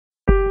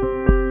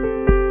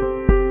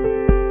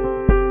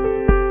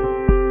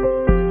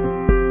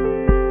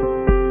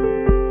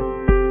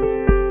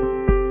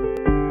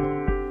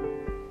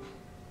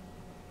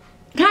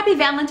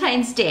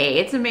Valentine's Day.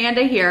 It's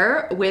Amanda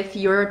here with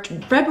your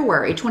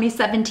February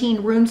 2017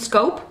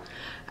 RuneScope.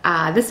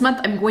 This month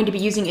I'm going to be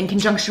using, in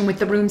conjunction with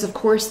the runes, of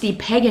course, the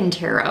Pagan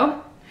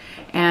Tarot.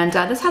 And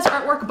this has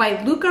artwork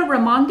by Luca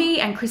Raimondi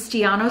and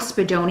Cristiano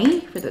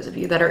Spadoni, for those of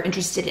you that are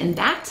interested in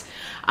that.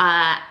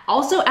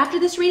 Also, after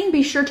this reading,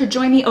 be sure to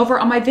join me over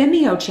on my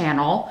Vimeo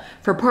channel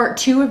for part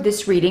 2 of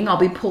this reading. I'll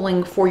be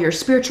pulling for your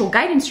spiritual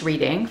guidance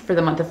reading for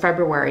the month of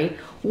February,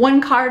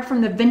 one card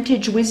from the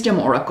Vintage Wisdom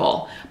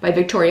Oracle by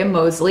Victoria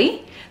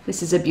Mosley.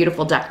 This is a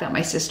beautiful deck that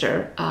my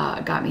sister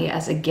got me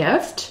as a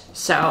gift.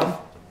 So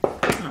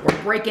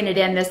we're breaking it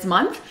in this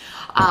month.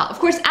 Of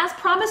course, as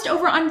promised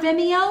over on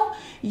Vimeo,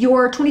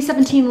 your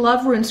 2017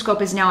 Love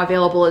RuneScope is now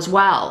available as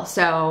well.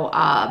 So,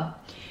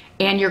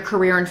 and your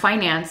Career and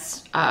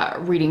Finance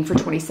reading for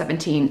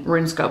 2017,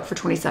 RuneScope for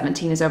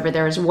 2017 is over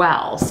there as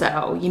well.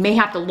 So you may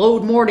have to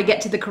load more to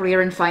get to the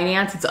Career and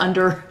Finance. It's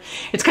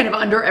kind of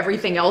under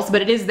everything else,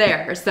 but it is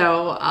there.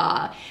 So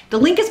the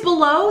link is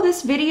below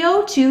this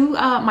video to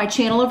my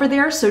channel over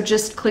there. So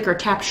just click or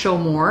tap show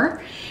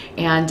more,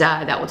 and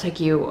that will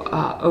take you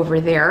over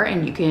there,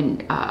 and you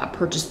can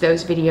purchase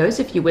those videos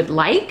if you would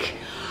like.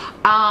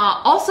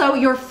 Also,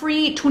 your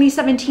free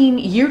 2017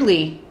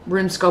 yearly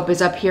RuneScope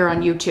is up here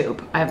on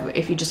YouTube.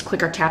 If you just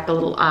click or tap the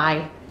little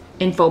I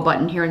info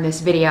button here in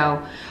this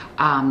video,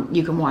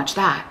 you can watch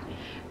that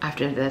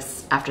after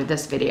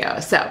this video.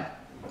 So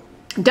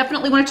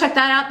definitely want to check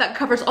that out. That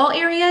covers all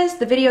areas.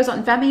 The videos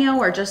on Vimeo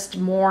are just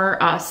more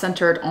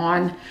centered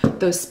on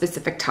those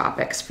specific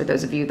topics for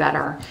those of you that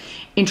are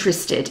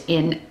interested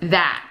in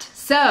that.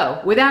 So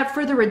without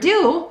further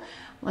ado,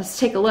 let's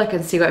take a look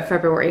and see what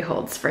February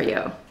holds for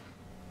you.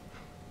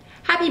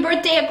 Happy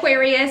birthday,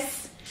 Aquarius!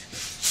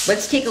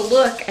 Let's take a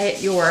look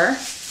at your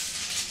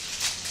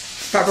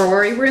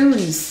February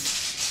runes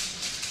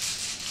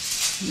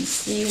and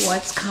see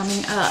what's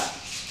coming up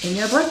in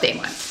your birthday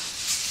month.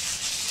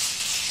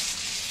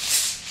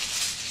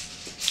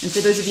 And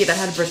for those of you that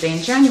had a birthday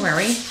in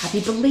January,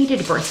 happy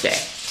belated birthday.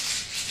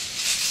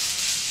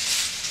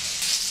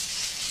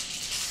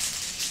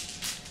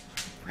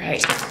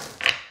 Right.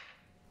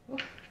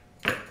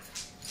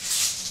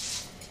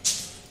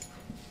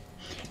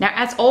 Now,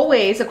 as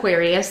always,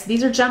 Aquarius,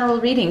 these are general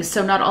readings,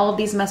 so not all of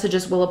these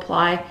messages will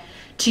apply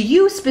to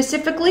you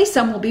specifically.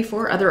 Some will be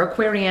for other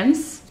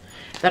Aquarians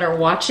that are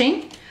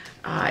watching.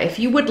 If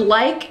you would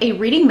like a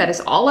reading that is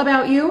all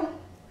about you,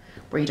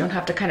 where you don't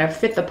have to kind of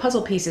fit the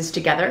puzzle pieces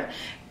together,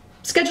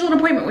 schedule an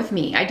appointment with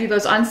me. I do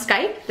those on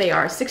Skype. They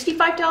are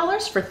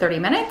 $65 for 30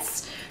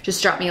 minutes.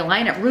 Just drop me a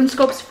line at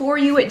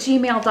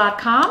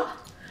runescopes4u@gmail.com.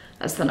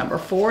 That's the number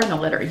 4 and the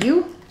letter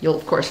U. You'll,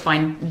 of course,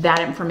 find that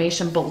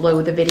information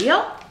below the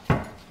video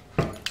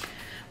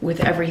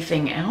with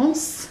everything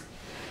else.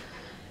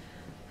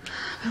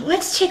 But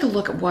let's take a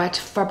look at what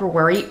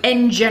February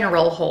in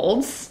general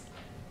holds.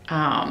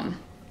 You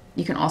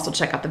can also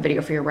check out the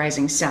video for your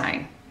rising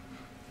sign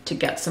to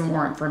get some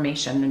more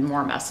information and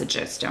more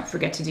messages. Don't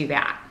forget to do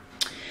that.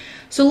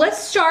 So let's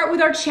start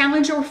with our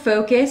challenge or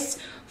focus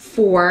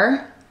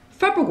for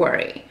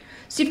February.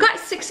 So you've got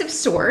 6 of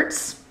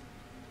Swords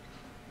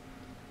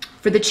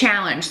for the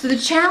challenge. So the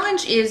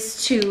challenge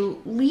is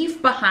to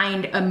leave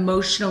behind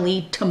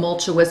emotionally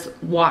tumultuous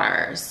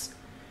waters.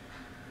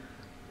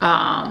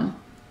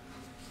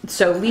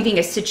 So leaving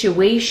a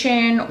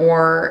situation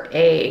or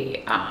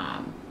a,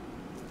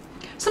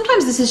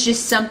 sometimes this is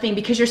just something,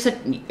 because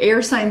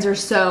air signs are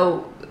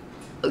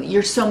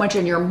you're so much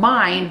in your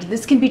mind,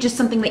 this can be just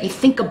something that you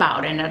think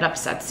about and it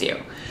upsets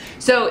you.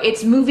 So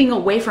it's moving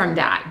away from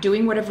that,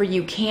 doing whatever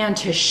you can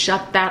to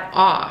shut that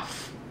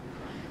off,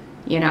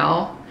 you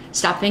know?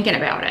 Stop thinking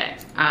about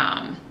it.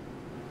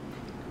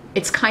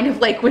 It's kind of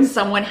like when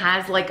someone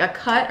has like a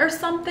cut or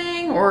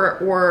something,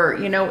 or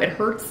you know, it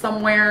hurts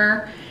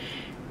somewhere,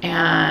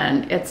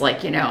 and it's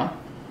like, you know,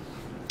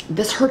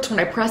 this hurts when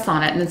I press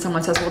on it, and then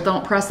someone says, well,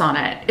 don't press on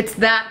it. It's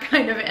that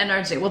kind of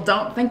energy. Well,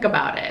 don't think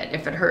about it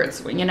if it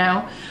hurts, you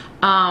know?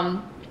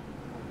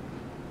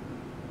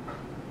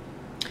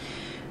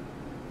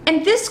 And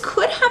this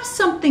could have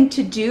something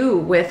to do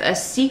with a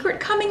secret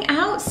coming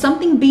out,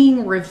 something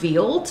being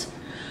revealed.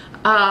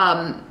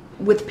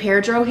 With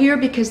Pedro here,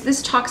 because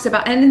this talks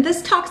about, and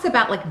this talks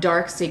about like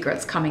dark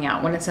secrets coming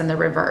out when it's in the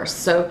reverse.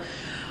 So,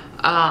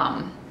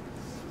 and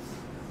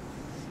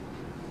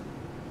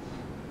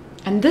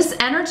this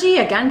energy,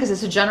 again, because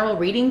it's a general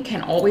reading,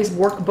 can always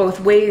work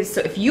both ways.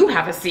 So if you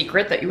have a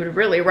secret that you would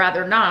really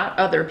rather not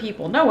other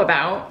people know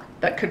about,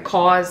 that could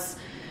cause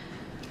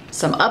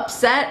some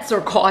upsets or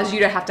cause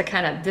you to have to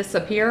kind of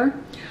disappear,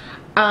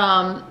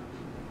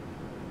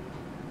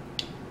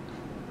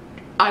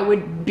 I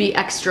would be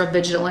extra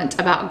vigilant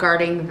about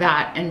guarding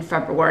that in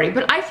February.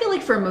 But I feel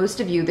like for most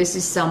of you, this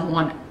is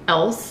someone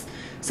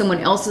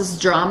else's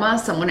drama,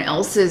 someone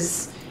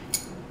else's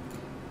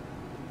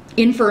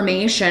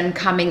information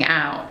coming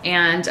out.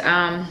 And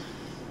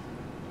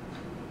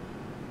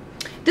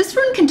this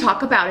rune can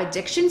talk about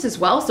addictions as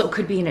well. So it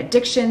could be an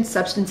addiction,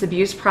 substance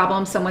abuse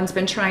problem someone's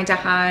been trying to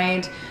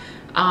hide.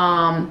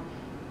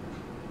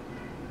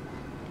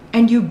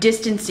 and you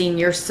distancing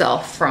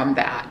yourself from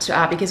that,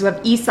 because we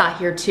have Esau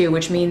here too,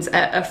 which means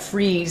a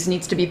freeze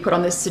needs to be put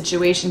on this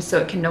situation so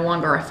it can no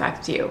longer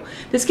affect you.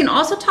 This can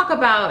also talk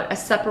about a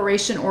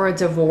separation or a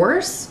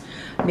divorce,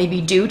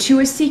 maybe due to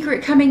a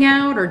secret coming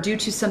out or due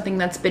to something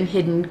that's been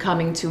hidden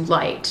coming to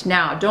light.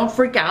 Now, don't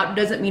freak out.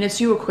 It doesn't mean it's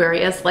you,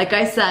 Aquarius. Like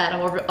I said,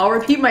 I'll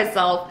repeat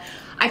myself.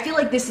 I feel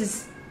like this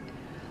is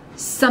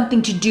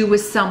something to do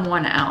with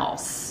someone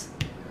else.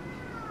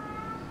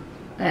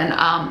 And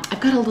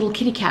I've got a little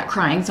kitty cat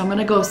crying, so I'm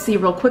gonna go see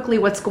real quickly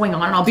what's going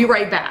on, and I'll be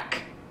right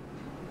back.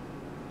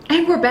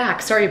 And we're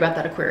back. Sorry about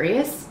that,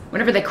 Aquarius.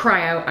 Whenever they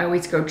cry out, I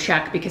always go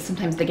check because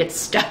sometimes they get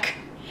stuck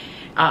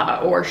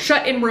or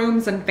shut in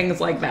rooms and things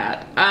like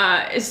that.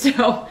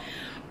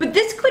 But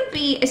this could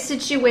be a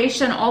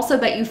situation also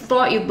that you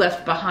thought you'd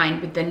left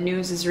behind, but the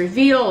news is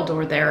revealed,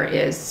 or there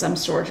is some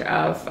sort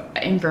of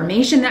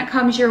information that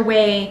comes your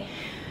way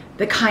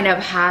that kind of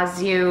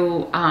has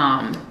you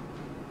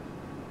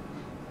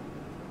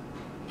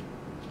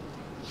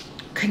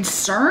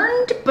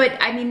concerned.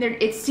 But I mean,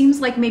 it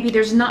seems like maybe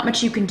there's not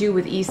much you can do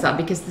with Esau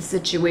because the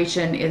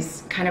situation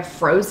is kind of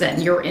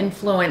frozen. Your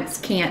influence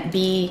can't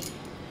be,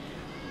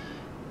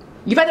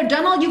 you've either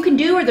done all you can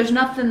do or there's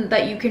nothing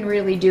that you can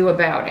really do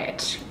about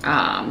it.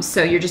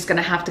 So you're just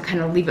gonna have to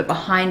kind of leave it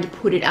behind,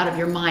 put it out of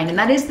your mind. And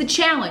that is the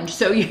challenge.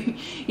 So you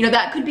know,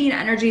 that could be an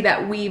energy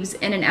that weaves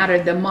in and out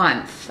of the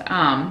month.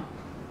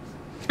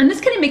 And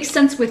this kind of makes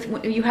sense with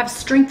when you have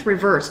strength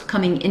reversed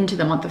coming into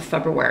the month of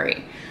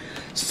February.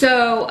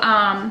 So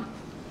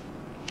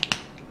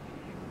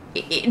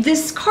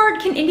this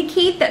card can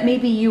indicate that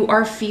maybe you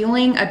are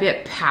feeling a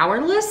bit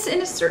powerless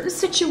in a certain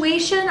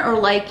situation, or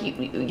like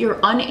you're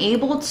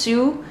unable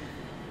to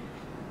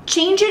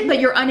change it, but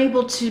you're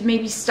unable to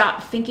maybe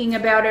stop thinking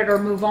about it or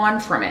move on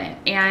from it.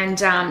 And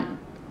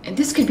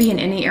this could be in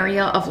any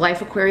area of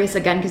life, Aquarius,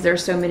 again, because there are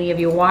so many of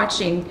you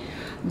watching.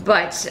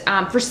 But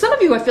for some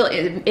of you, I feel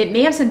it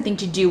may have something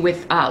to do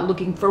with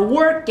looking for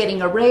work,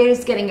 getting a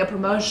raise, getting a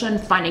promotion,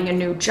 finding a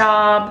new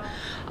job,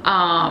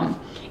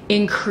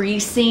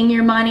 increasing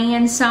your money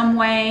in some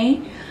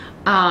way,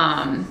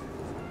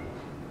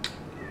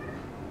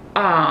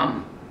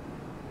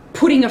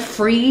 putting a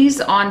freeze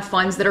on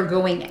funds that are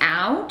going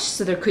out.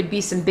 So there could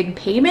be some big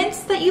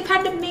payments that you've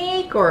had to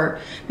make, or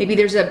maybe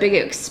there's a big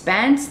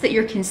expense that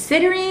you're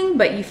considering,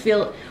 but you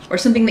feel, or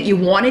something that you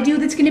want to do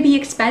that's going to be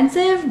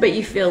expensive, but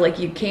you feel like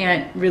you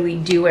can't really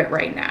do it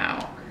right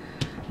now.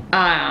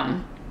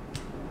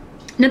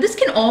 Now this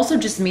can also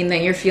just mean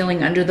that you're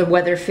feeling under the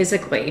weather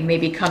physically,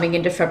 maybe coming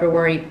into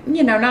February,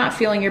 you know, not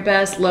feeling your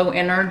best, low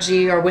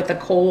energy, or with a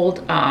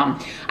cold.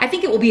 I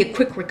think it will be a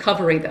quick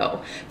recovery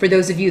though, for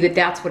those of you that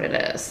that's what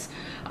it is.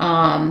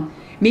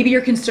 Maybe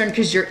you're concerned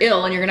because you're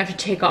ill and you're gonna have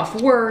to take off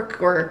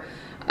work, or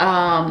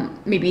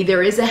maybe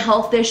there is a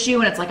health issue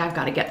and it's like, I've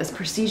got to get this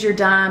procedure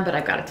done, but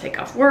I've got to take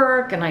off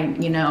work, and I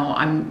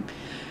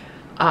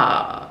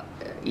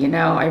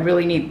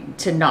really need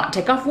to not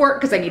take off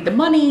work because I need the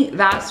money,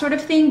 that sort of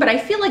thing. But I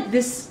feel like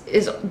this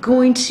is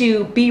going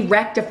to be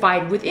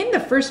rectified within the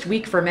first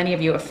week for many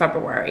of you of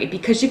February,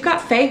 because you've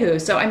got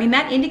Fehu. So, I mean,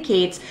 that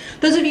indicates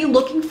those of you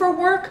looking for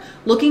work,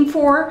 looking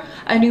for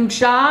a new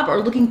job, or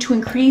looking to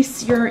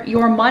increase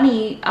your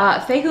money,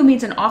 Fehu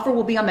means an offer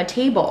will be on the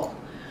table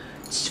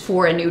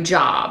for a new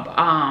job.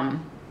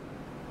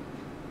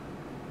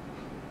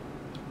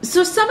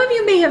 So some of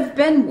you may have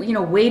been, you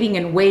know, waiting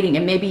and waiting,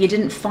 and maybe you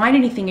didn't find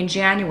anything in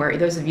January,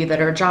 those of you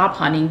that are job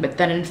hunting, but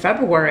then in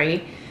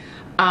February,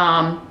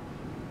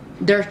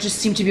 there just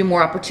seem to be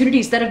more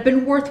opportunities that have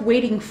been worth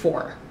waiting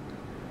for.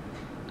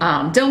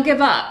 Don't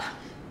give up.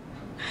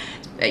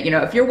 You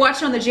know, if you're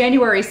watching on the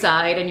January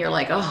side and you're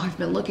like, oh, I've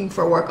been looking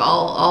for work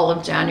all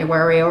of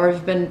January, or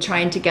I've been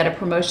trying to get a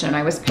promotion,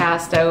 I was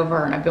passed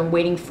over, and I've been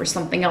waiting for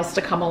something else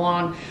to come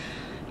along.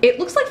 It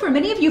looks like for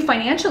many of you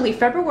financially,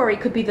 February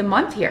could be the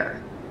month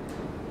here.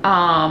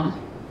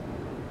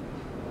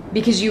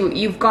 Because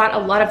you've got a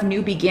lot of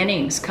new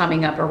beginnings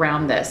coming up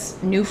around this,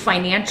 new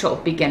financial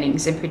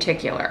beginnings in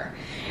particular.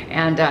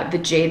 And the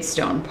jade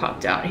stone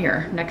popped out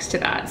here next to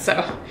that.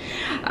 So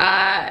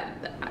I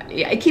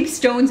keep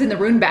stones in the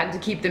rune bag to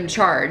keep them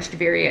charged,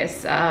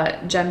 various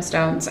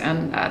gemstones,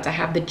 and to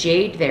have the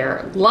jade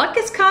there. Luck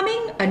is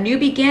coming, a new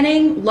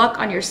beginning, luck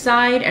on your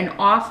side, an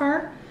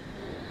offer.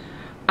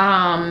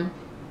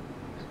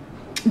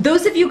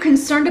 Those of you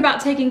concerned about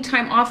taking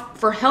time off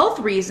for health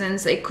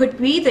reasons, it could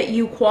be that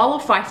you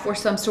qualify for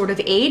some sort of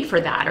aid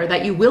for that, or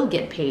that you will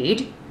get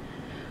paid.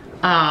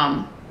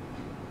 Or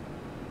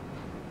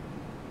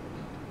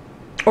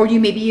you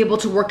may be able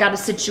to work out a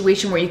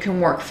situation where you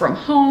can work from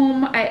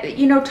home.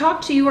 You know,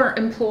 talk to your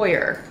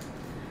employer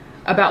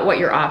about what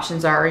your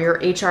options are, or your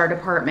HR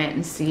department,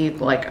 and see,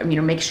 like, you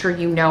know, make sure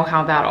you know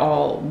how that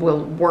all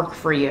will work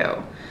for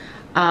you.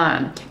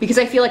 Because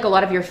I feel like a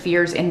lot of your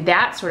fears in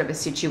that sort of a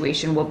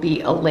situation will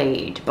be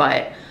allayed.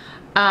 But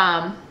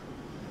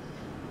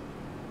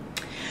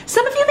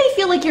some of you may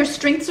feel like your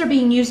strengths are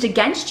being used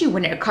against you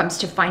when it comes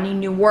to finding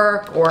new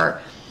work, or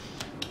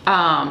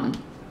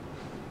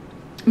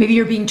maybe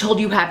you're being told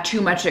you have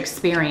too much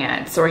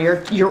experience, or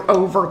you're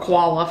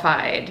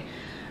overqualified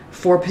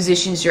for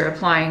positions you're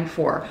applying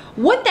for.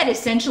 What that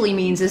essentially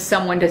means is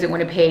someone doesn't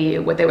want to pay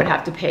you what they would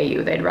have to pay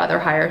you. They'd rather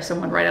hire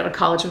someone right out of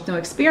college with no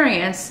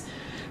experience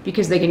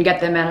because they can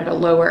get them in at a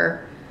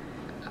lower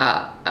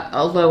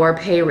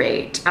pay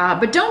rate.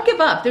 But don't give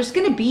up. There's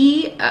going to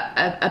be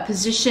a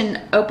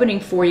position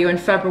opening for you in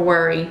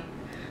February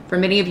for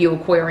many of you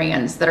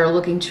Aquarians that are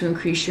looking to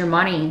increase your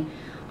money.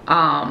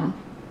 And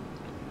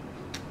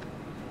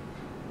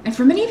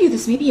for many of you,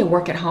 this may be a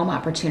work at home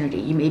opportunity.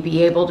 You may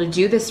be able to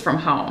do this from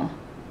home.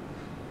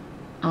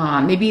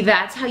 Maybe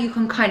that's how you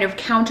can kind of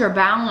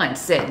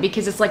counterbalance it,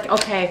 because it's like,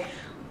 okay,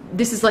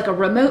 this is like a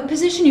remote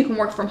position. You can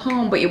work from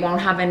home, but you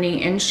won't have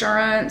any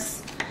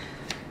insurance.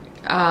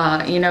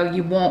 You know,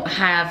 you won't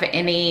have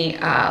any,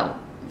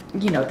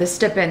 you know, the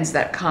stipends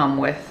that come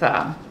with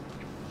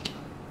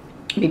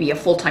maybe a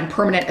full-time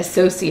permanent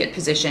associate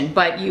position,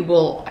 but you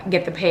will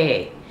get the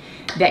pay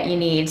that you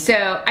need.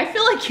 So I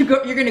feel like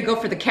you're going to go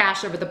for the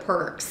cash over the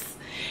perks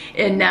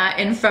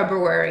in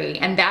February,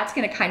 and that's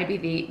going to kind of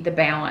be the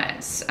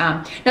balance.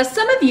 Now,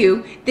 some of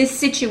you, this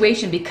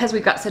situation, because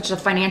we've got such a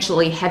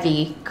financially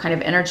heavy kind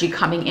of energy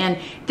coming in,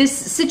 this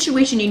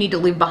situation you need to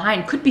leave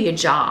behind could be a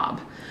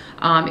job.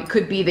 It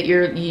could be that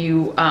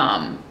you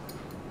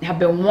have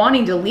been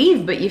wanting to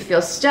leave, but you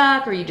feel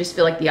stuck, or you just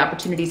feel like the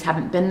opportunities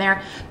haven't been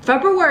there.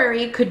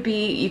 February could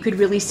be, you could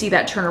really see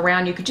that turn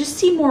around. You could just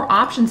see more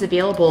options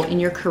available in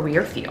your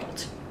career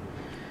field,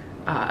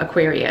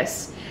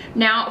 Aquarius.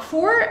 Now,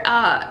 for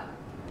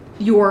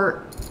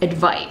your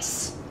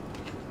advice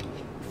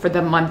for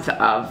the month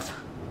of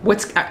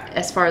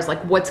as far as like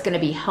what's going to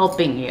be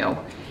helping you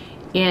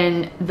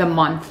in the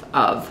month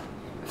of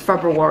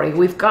February,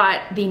 we've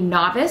got the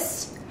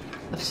Novice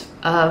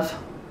of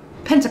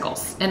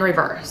Pentacles in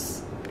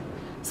reverse.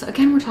 So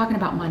again, we're talking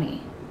about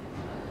money.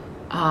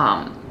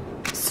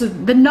 So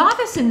the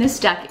Novice in this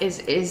deck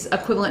is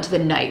equivalent to the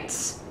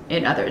Knights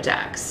in other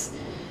decks.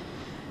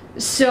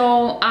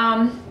 So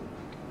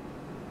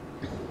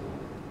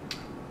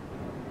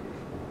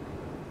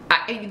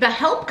the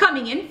help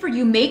coming in for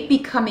you may be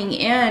coming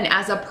in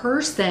as a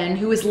person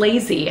who is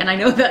lazy, and I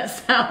know that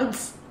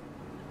sounds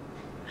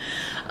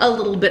a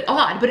little bit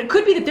odd, but it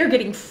could be that they're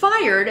getting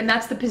fired and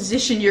that's the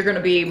position you're going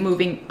to be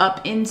moving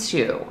up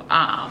into.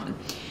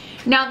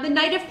 Now, the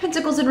Knight of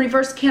Pentacles in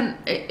reverse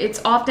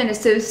it's often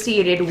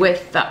associated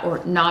with,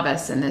 or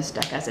Novice in this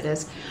deck as it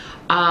is,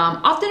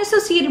 often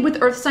associated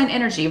with earth sign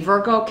energy,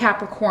 Virgo,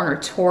 Capricorn,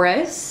 or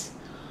Taurus.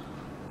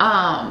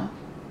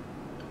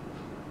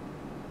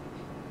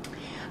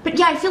 But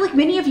yeah, I feel like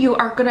many of you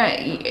are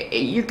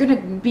you're gonna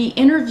be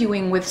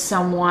interviewing with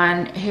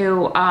someone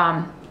who,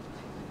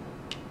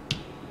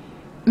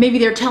 maybe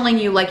they're telling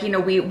you, like, you know,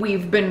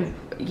 we've been,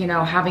 you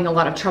know, having a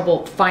lot of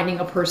trouble finding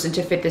a person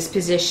to fit this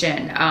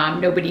position.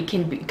 Nobody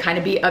can kind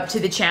of be up to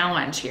the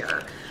challenge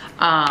here.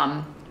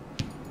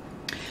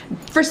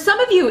 For some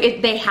of you,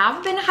 they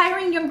have been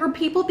hiring younger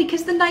people,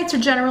 because the Knights are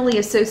generally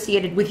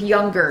associated with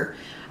younger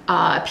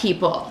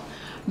people,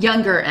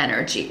 younger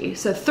energy.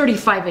 So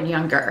 35 and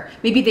younger.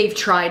 Maybe they've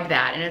tried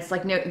that and it's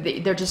like, no,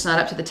 they're just not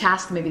up to the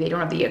task. Maybe they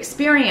don't have the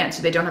experience,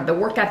 or they don't have the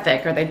work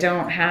ethic, or they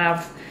don't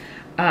have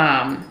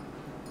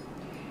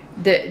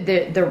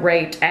the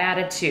right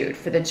attitude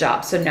for the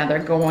job. So now they're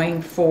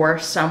going for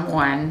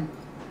someone,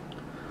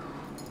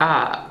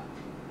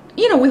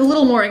 you know, with a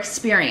little more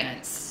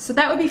experience. So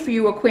that would be for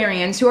you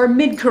Aquarians who are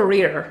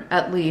mid-career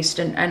at least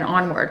and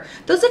onward.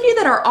 Those of you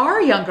that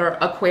are younger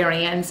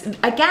Aquarians,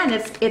 again,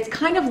 it's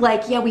kind of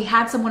like, yeah, we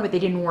had someone but they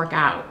didn't work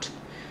out.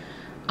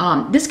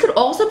 This could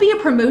also be a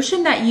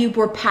promotion that you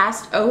were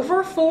passed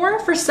over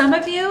for some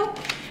of you,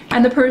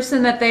 and the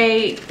person that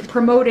they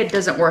promoted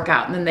doesn't work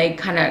out, and then they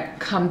kind of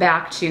come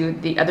back to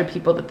the other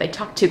people that they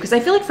talked to. Because I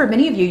feel like for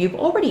many of you, you've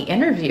already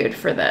interviewed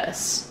for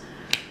this.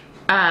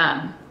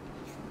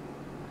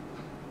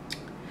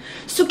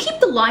 So keep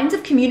the lines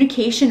of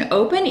communication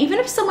open, even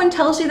if someone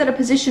tells you that a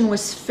position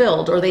was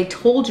filled, or they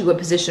told you a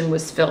position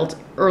was filled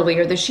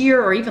earlier this year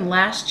or even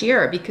last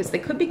year, because they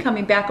could be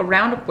coming back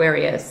around,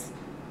 Aquarius.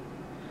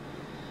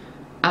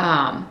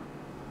 And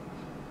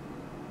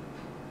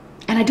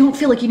I don't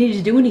feel like you need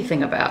to do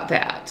anything about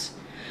that.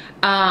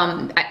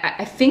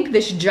 I think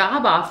this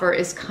job offer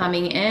is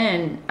coming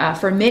in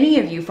for many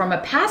of you from a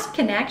past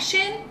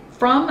connection,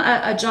 from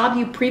a job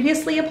you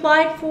previously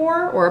applied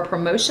for, or a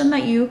promotion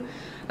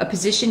a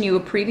position you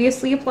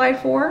previously applied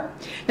for.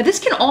 Now, this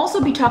can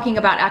also be talking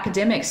about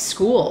academic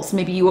schools.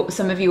 Maybe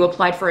some of you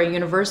applied for a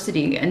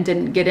university and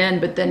didn't get in,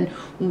 but then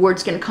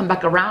word's going to come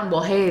back around.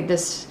 Well, hey,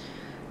 this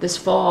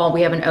fall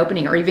we have an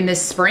opening, or even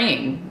this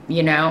spring.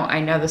 You know,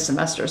 I know the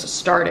semesters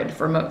started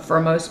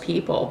for most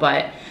people,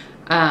 but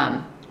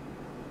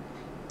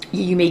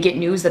you may get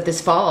news that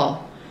this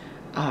fall,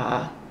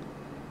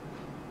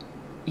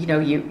 you know,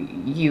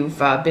 you've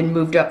been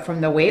moved up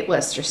from the wait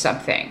list or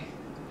something.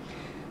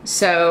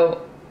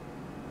 So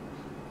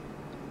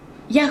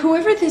yeah,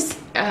 whoever this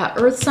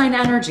earth sign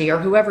energy, or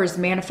whoever is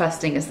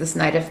manifesting as this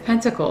Knight of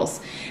Pentacles,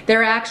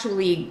 they're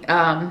actually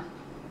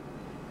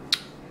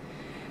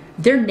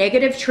their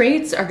negative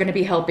traits are going to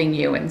be helping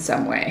you in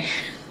some way.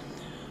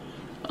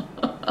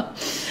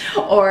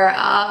 Or,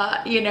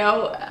 you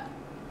know,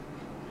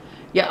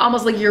 yeah,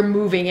 almost like you're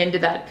moving into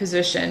that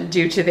position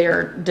due to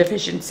their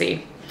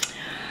deficiency.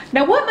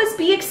 Now, what must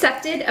be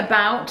accepted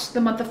about the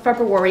month of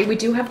February? We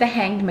do have the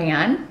Hanged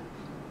Man.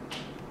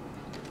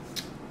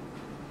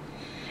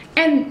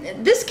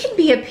 And this can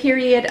be a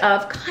period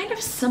of kind of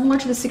similar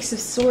to the Six of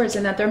Swords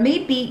in that there may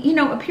be, you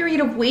know, a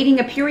period of waiting,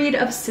 a period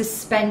of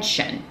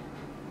suspension.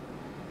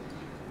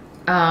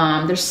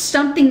 There's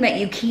something that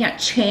you can't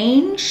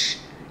change.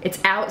 It's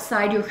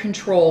outside your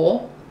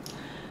control.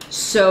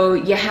 So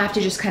you have to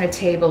just kind of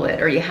table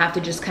it, or you have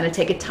to just kind of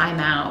take a time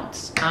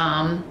out.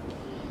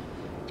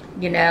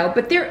 You know,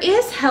 but there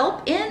is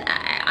help in,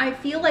 I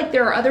feel like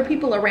there are other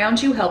people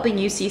around you helping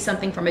you see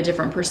something from a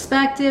different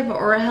perspective,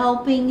 or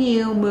helping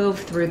you move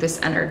through this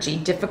energy,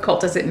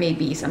 difficult as it may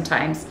be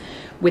sometimes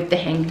with the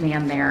Hanged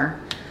Man there.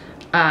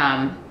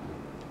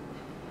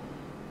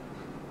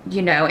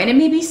 You know, and it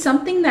may be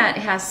something that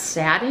has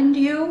saddened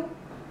you.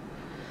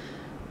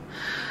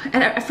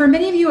 And for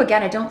many of you,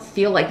 again, I don't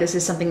feel like this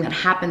is something that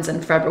happens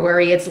in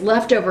February. It's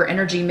leftover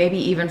energy, maybe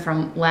even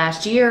from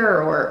last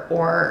year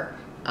or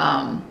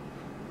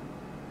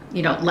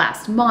you know,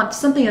 last month,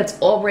 something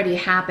that's already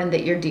happened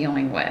that you're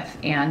dealing with.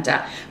 And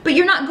but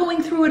you're not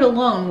going through it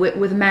alone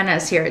with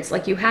Menace here. It's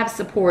like you have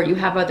support, you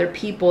have other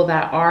people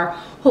that are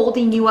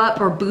holding you up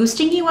or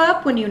boosting you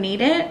up when you need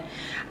it.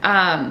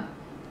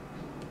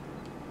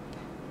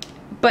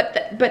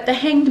 But the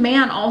Hanged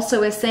Man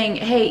also is saying,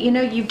 hey, you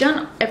know, you've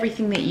done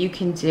everything that you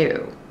can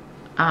do.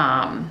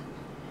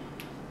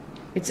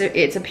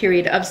 It's a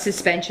period of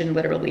suspension,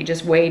 literally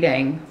just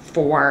waiting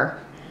for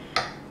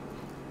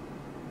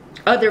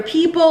other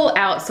people,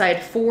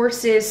 outside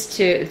forces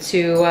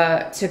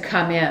to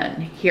come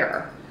in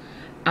here.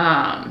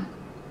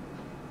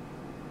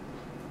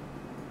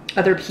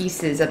 Other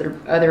pieces,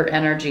 other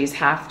energies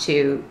have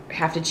to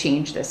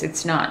change this.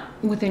 It's not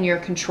within your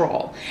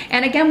control.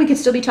 And again, we could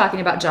still be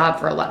talking about job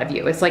for a lot of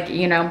you. It's like,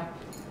 you know,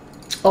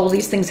 all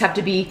these things have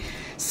to be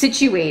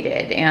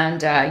situated,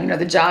 and you know,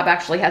 the job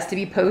actually has to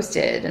be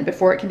posted, and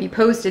before it can be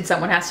posted,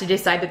 someone has to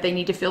decide that they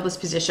need to fill this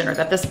position, or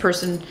that this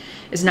person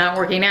is not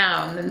working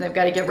out, and then they've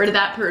got to get rid of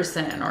that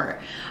person, or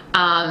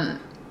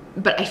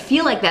but I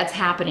feel like that's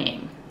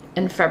happening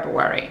in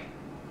February.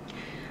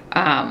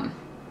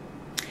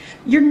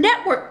 Your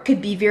network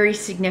could be very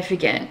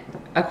significant,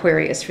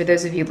 Aquarius, for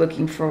those of you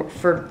looking for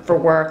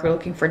work or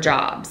looking for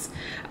jobs,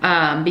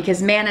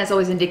 because Manas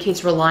always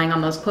indicates relying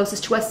on those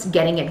closest to us,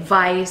 getting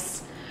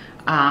advice.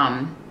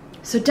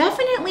 So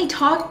definitely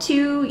talk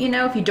to, you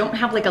know, if you don't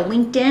have like a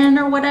LinkedIn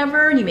or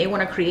whatever, and you may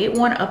want to create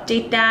one,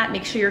 update that,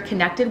 make sure you're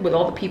connected with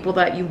all the people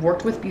that you've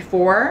worked with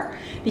before,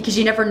 because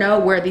you never know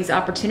where these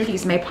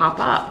opportunities may pop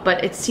up.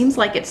 But it seems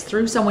like it's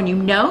through someone you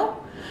know,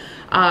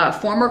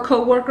 former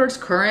coworkers,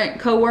 current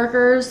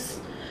coworkers,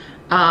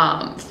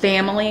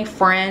 family,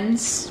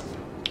 friends,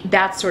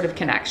 that sort of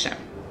connection.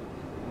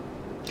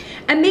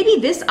 And maybe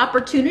this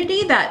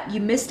opportunity that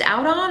you missed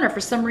out on, or for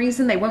some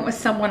reason they went with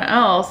someone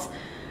else,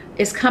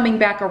 is coming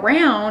back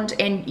around,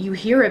 and you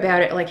hear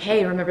about it like,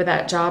 hey, remember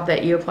that job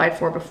that you applied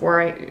for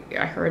before?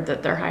 I heard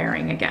that they're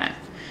hiring again.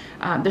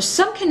 There's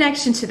some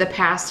connection to the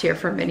past here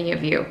for many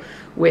of you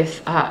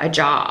with a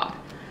job.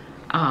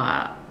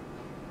 Now,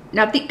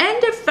 at the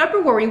end of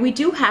February, we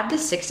do have the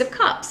Six of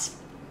Cups.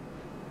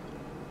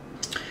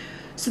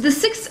 So the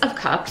Six of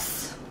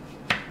Cups,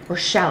 or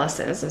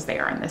chalices as they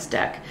are in this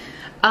deck,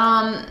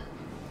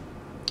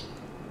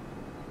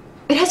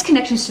 it has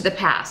connections to the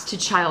past, to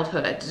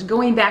childhood,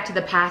 going back to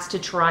the past to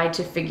try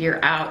to figure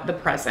out the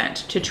present,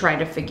 to try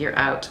to figure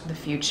out the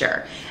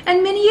future.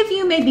 And many of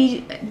you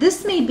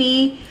this may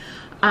be,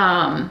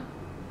 for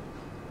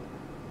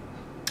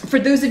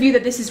those of you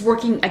that this is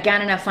working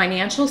again in a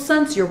financial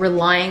sense, you're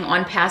relying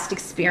on past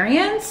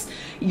experience.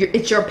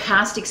 It's your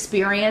past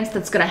experience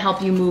that's going to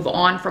help you move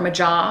on from a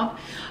job.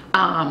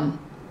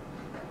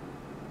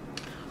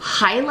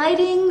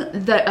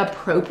 Highlighting the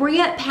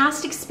appropriate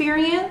past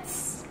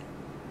experience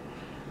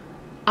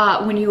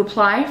when you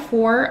apply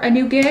for a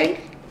new gig,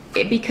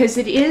 because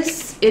it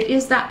is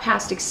that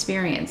past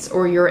experience,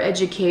 or your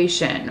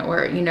education,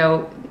 or, you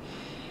know,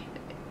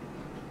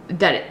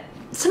 that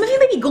some of you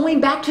may be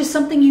going back to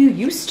something you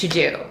used to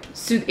do.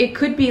 So it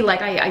could be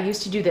like, I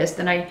used to do this,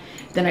 then I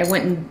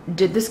went and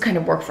did this kind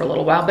of work for a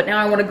little while, but now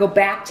I want to go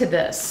back to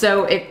this.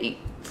 So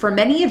for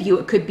many of you,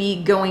 it could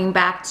be going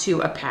back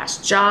to a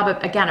past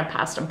job, again, a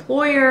past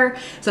employer,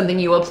 something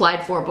you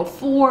applied for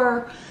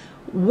before,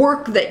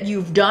 work that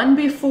you've done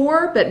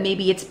before, but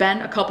maybe it's been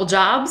a couple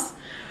jobs,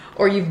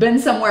 or you've been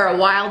somewhere a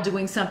while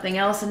doing something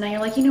else, and now you're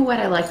like, you know what,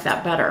 I like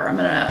that better. I'm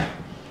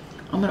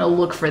gonna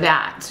look for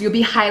that. So you'll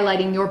be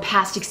highlighting your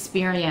past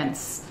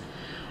experience,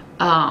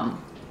 and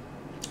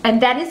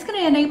that is going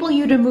to enable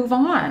you to move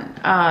on.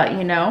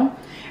 You know,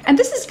 and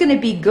this is going to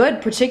be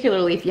good,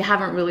 particularly if you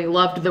haven't really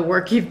loved the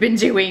work you've been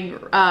doing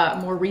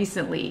more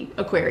recently,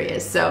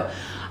 Aquarius. So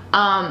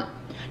now,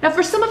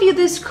 for some of you,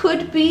 this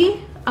could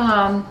be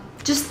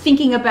just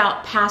thinking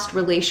about past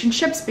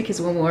relationships,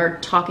 because when we're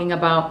talking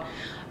about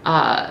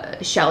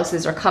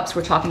chalices or cups,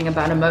 we're talking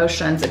about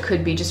emotions. It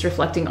could be just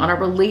reflecting on a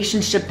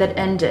relationship that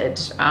ended,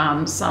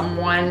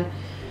 someone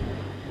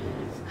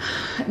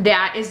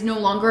that is no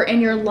longer in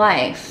your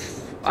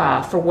life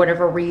for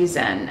whatever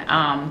reason.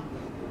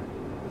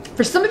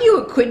 For some of you,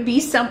 it could be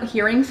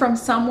hearing from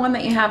someone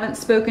that you haven't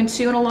spoken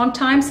to in a long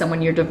time,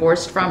 someone you're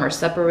divorced from or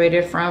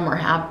separated from or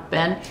have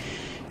been.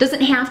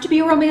 Doesn't have to be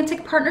a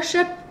romantic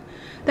partnership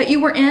that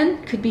you were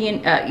in. Could be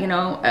you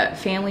know, a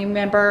family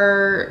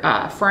member,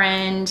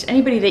 friend,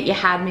 anybody that you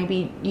had.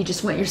 Maybe you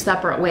just went your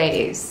separate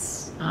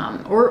ways,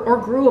 or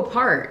grew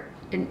apart.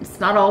 And it's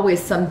not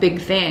always some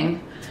big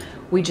thing.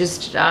 We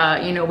just,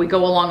 you know, we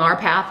go along our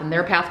path and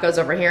their path goes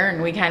over here,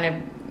 and we kind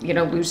of, you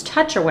know, lose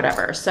touch or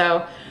whatever.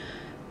 So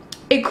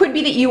it could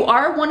be that you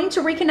are wanting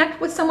to reconnect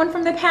with someone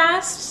from the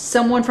past.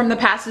 Someone from the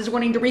past is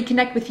wanting to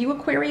reconnect with you,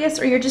 Aquarius,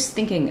 or you're just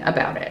thinking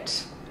about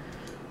it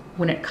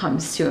when it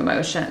comes to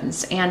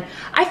emotions. And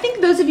I think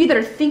those of you that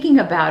are thinking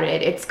about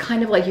it, it's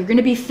kind of like you're going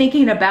to be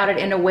thinking about it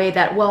in a way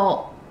that,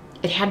 well,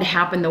 it had to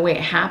happen the way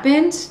it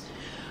happened.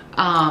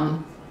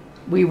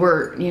 We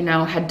were, you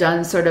know, had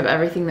done sort of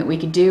everything that we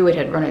could do. It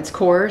had run its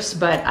course,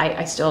 but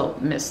I still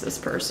miss this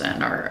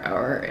person,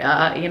 or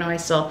you know, I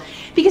still,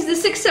 because the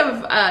Six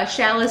of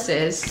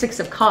Chalices, Six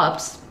of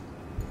Cups,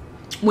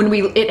 when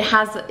it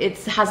has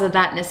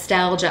that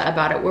nostalgia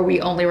about it, where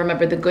we only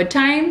remember the good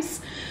times.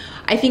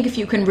 I think if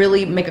you can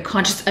really make a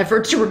conscious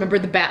effort to remember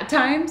the bad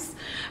times,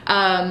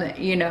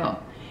 you know,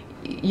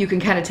 you can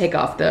kind of take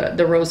off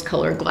the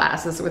rose-colored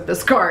glasses with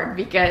this card,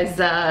 because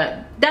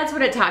that's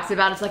what it talks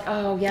about. It's like,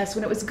 oh yes,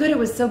 when it was good, it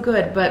was so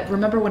good, but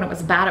remember when it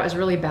was bad, it was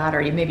really bad,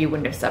 or maybe you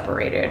wouldn't have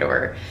separated,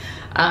 or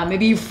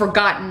maybe you've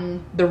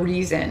forgotten the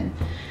reason.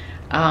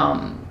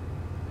 Now,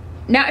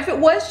 if it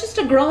was just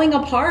a growing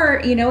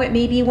apart, you know, it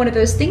may be one of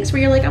those things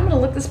where you're like, I'm gonna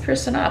look this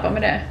person up. I'm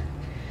gonna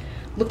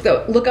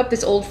look up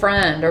this old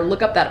friend, or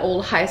look up that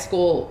old high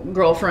school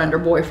girlfriend or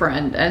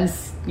boyfriend, and,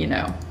 you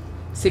know,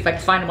 see if I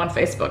can find them on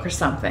Facebook or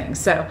something.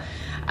 So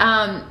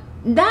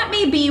that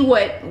may be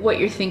what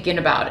you're thinking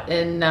about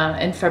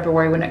in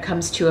February when it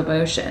comes to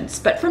emotions.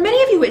 But for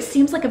many of you, it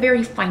seems like a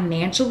very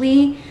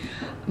financially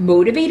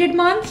motivated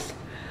month,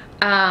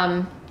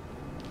 and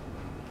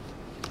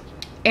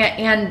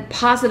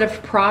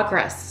positive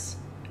progress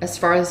as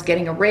far as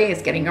getting a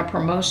raise, getting a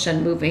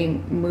promotion,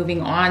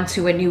 moving on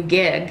to a new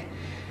gig.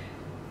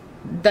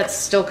 That's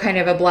still kind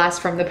of a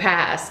blast from the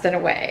past in a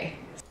way.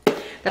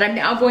 That I'm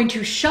now going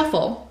to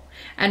shuffle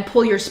and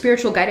pull your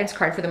spiritual guidance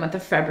card for the month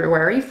of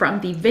February from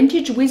the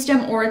Vintage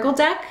Wisdom Oracle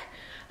deck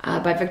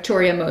by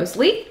Victoria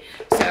Mosley.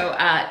 So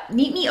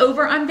meet me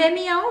over on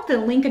Vimeo. The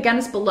link again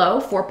is below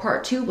for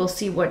part 2. We'll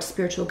see what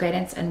spiritual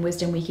guidance and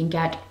wisdom we can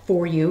get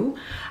for you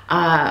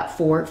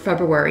for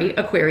February,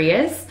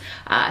 Aquarius.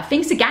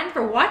 Thanks again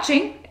for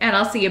watching, and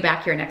I'll see you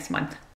back here next month.